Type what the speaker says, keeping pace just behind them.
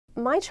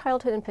my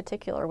childhood in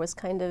particular was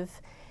kind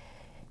of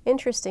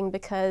interesting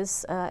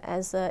because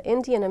as an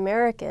Indian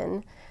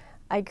American,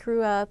 I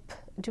grew up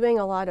doing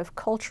a lot of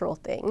cultural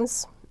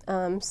things.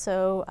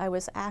 So I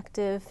was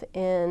active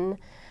in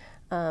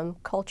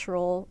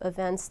cultural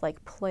events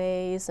like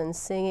plays and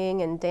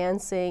singing and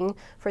dancing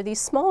for these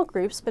small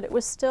groups, but it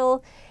was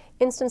still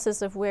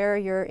instances of where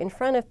you're in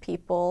front of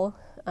people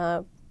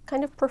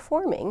kind of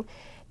performing.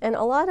 And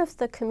a lot of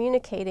the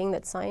communicating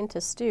that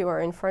scientists do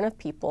are in front of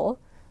people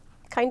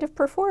kind of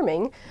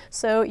performing.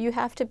 So you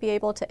have to be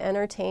able to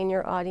entertain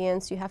your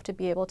audience, you have to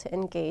be able to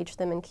engage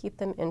them and keep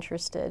them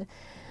interested.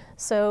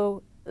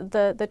 So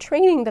the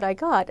training that I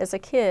got as a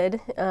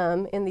kid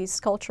in these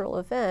cultural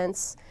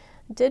events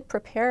did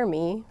prepare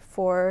me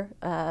for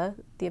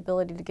the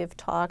ability to give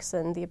talks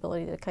and the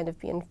ability to kind of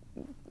be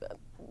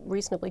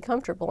reasonably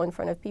comfortable in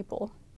front of people.